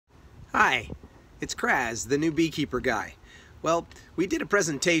Hi, it's Kraz, the new beekeeper guy. Well, we did a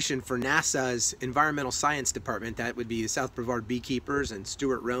presentation for NASA's Environmental Science Department. That would be the South Brevard Beekeepers and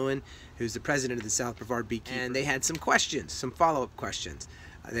Stuart Rowan, who's the president of the South Brevard Beekeepers. And they had some questions, some follow-up questions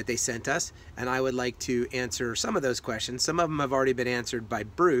that they sent us, and I would like to answer some of those questions. Some of them have already been answered by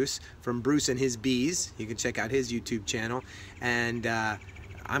Bruce, from Bruce and His Bees. You can check out his YouTube channel. And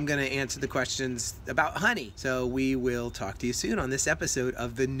I'm going to answer the questions about honey. So we will talk to you soon on this episode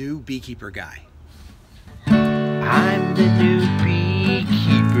of The New Beekeeper Guy. I'm the new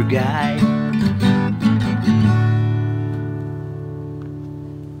beekeeper guy.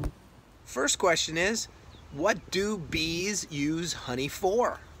 First question is, what do bees use honey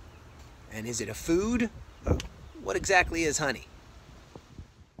for? And is it a food? What exactly is honey?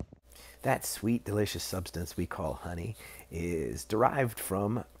 That sweet, delicious substance we call honey is derived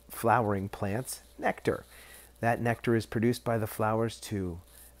from flowering plants' nectar. That nectar is produced by the flowers to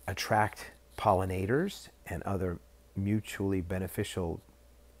attract pollinators and other mutually beneficial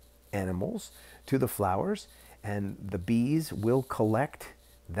animals to the flowers, and the bees will collect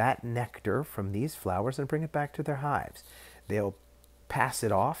that nectar from these flowers and bring it back to their hives. They'll pass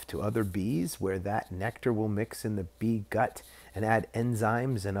it off to other bees where that nectar will mix in the bee gut and add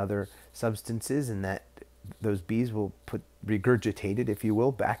enzymes and other substances, and that those bees will regurgitate it, if you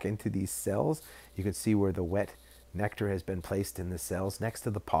will, back into these cells. You can see where the wet nectar has been placed in the cells next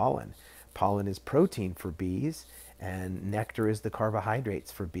to the pollen. Pollen is protein for bees, and nectar is the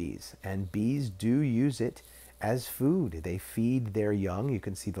carbohydrates for bees. And bees do use it as food. They feed their young. You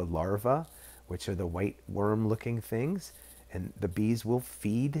can see the larvae, which are the white worm-looking things, and the bees will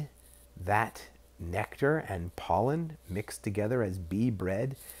feed that nectar and pollen mixed together as bee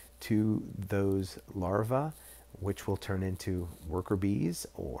bread to those larvae, which will turn into worker bees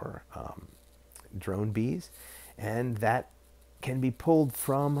or drone bees. And that can be pulled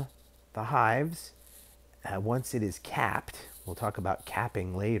from the hives once it is capped. We'll talk about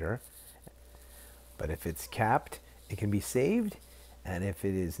capping later. But if it's capped, it can be saved. And if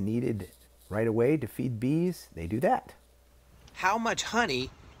it is needed right away to feed bees, they do that. How much honey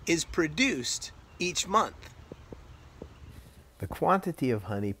is produced each month? The quantity of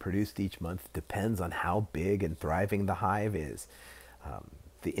honey produced each month depends on how big and thriving the hive is.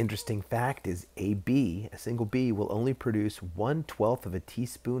 The interesting fact is a single bee, will only produce 1/12 of a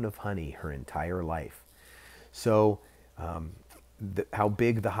teaspoon of honey her entire life. So how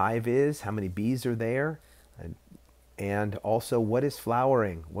big the hive is, how many bees are there, and also what is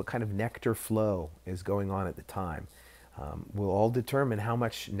flowering, what kind of nectar flow is going on at the time, will all determine how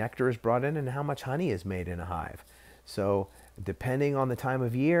much nectar is brought in and how much honey is made in a hive. So depending on the time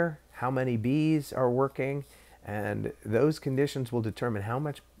of year, how many bees are working, and those conditions will determine how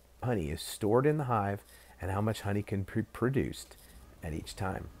much honey is stored in the hive and how much honey can be produced at each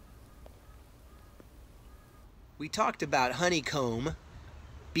time. We talked about honeycomb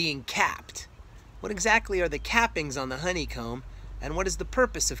being capped. What exactly are the cappings on the honeycomb, and what is the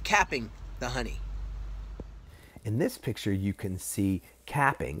purpose of capping the honey? In this picture you can see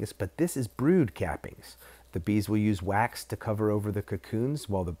cappings, but this is brood cappings. The bees will use wax to cover over the cocoons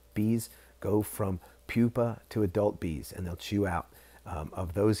while the bees go from pupa to adult bees, and they'll chew out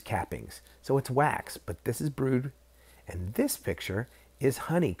of those cappings. So it's wax, but this is brood, and this picture is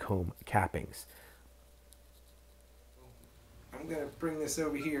honeycomb cappings. I'm going to bring this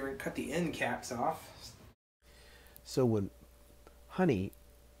over here and cut the end caps off. So when honey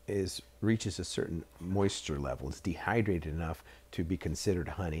reaches a certain moisture level, it's dehydrated enough to be considered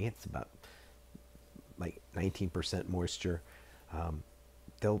honey. It's about like 19% moisture.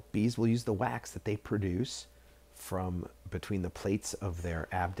 Bees will use the wax that they produce from between the plates of their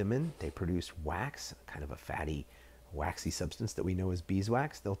abdomen. They produce wax, kind of a fatty, waxy substance that we know as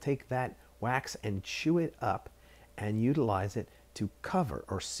beeswax. They'll take that wax and chew it up and utilize it to cover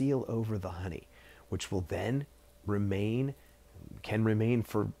or seal over the honey, which will then can remain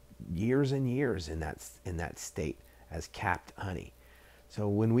for years and years in that state as capped honey. So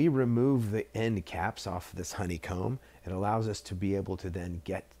when we remove the end caps off this honeycomb, it allows us to be able to then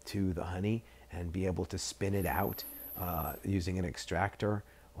get to the honey and be able to spin it out using an extractor,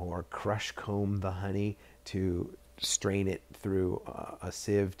 or crush comb the honey to strain it through a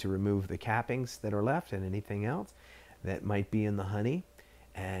sieve to remove the cappings that are left and anything else that might be in the honey.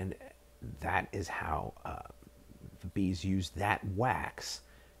 And that is how the bees use that wax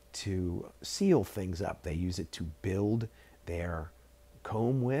to seal things up. They use it to build their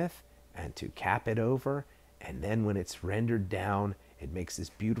comb with and to cap it over, and then when it's rendered down, it makes this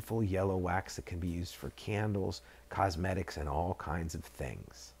beautiful yellow wax that can be used for candles, cosmetics, and all kinds of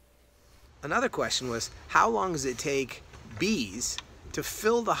things. Another question was, how long does it take bees to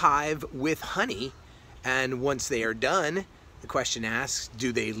fill the hive with honey, and once they are done, the question asks,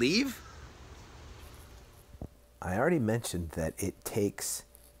 do they leave? I already mentioned that it takes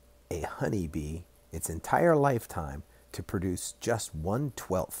a honeybee its entire lifetime to produce just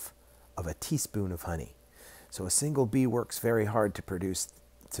 1/12 of a teaspoon of honey. So a single bee works very hard to produce,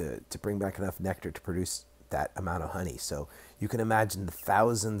 to bring back enough nectar to produce that amount of honey. So you can imagine the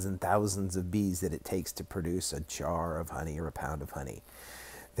thousands and thousands of bees that it takes to produce a jar of honey or a pound of honey.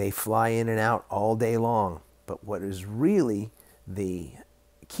 They fly in and out all day long, but what is really the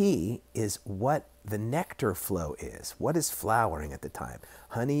key is what the nectar flow is. What is flowering at the time?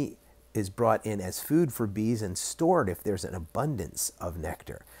 Honey is brought in as food for bees and stored if there's an abundance of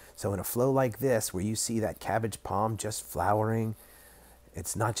nectar. So in a flow like this, where you see that cabbage palm just flowering,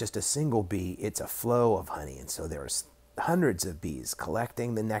 it's not just a single bee, it's a flow of honey. And so there's hundreds of bees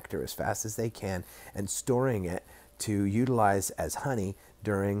collecting the nectar as fast as they can and storing it to utilize as honey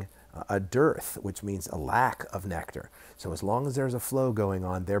during a dearth, which means a lack of nectar. So as long as there's a flow going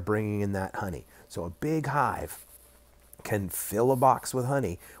on, they're bringing in that honey. So a big hive can fill a box with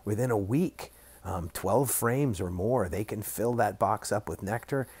honey within a week. 12 frames or more, they can fill that box up with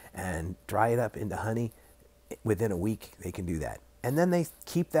nectar and dry it up into honey. Within a week, they can do that. And then they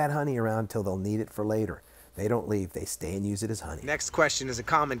keep that honey around till they'll need it for later. They don't leave, they stay and use it as honey. Next question is a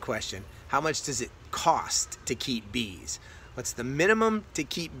common question. How much does it cost to keep bees? What's the minimum to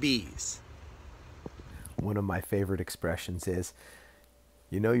keep bees? One of my favorite expressions is,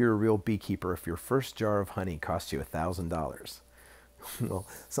 you know you're a real beekeeper if your first jar of honey costs you $1,000. Well,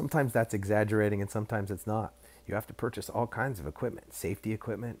 sometimes that's exaggerating and sometimes it's not. You have to purchase all kinds of equipment, safety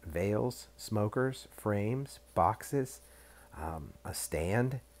equipment, veils, smokers, frames, boxes, a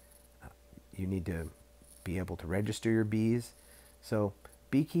stand. You need to be able to register your bees. So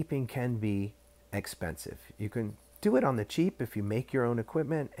beekeeping can be expensive. You can do it on the cheap if you make your own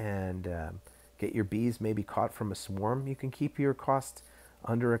equipment and get your bees maybe caught from a swarm. You can keep your costs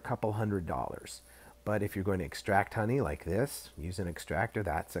under a couple $100. But if you're going to extract honey like this, use an extractor,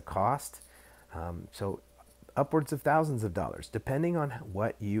 that's a cost. So upwards of thousands of dollars, depending on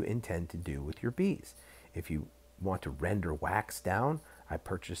what you intend to do with your bees. If you want to render wax down, I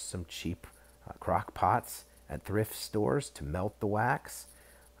purchased some cheap crock pots at thrift stores to melt the wax.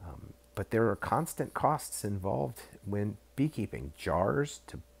 But there are constant costs involved when beekeeping. Jars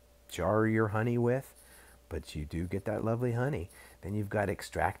to jar your honey with, but you do get that lovely honey. Then you've got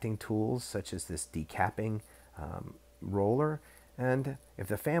extracting tools such as this decapping roller. And if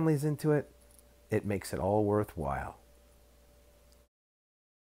the family's into it, it makes it all worthwhile.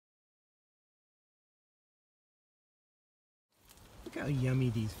 Look how yummy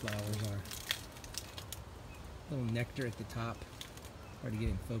these flowers are. A little nectar at the top. Hard to get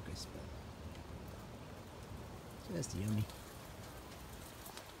in focus, but just yummy.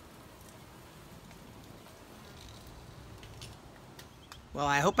 Well,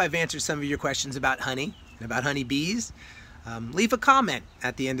 I hope I've answered some of your questions about honey and about honeybees. Leave a comment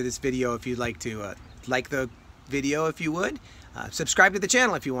at the end of this video if you'd like to. Like the video if you would. Subscribe to the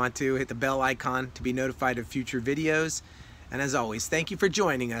channel if you want to. Hit the bell icon to be notified of future videos. And as always, thank you for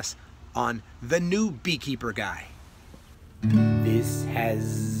joining us on The New Beekeeper Guy. This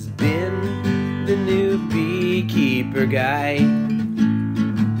has been the new Beekeeper Guy.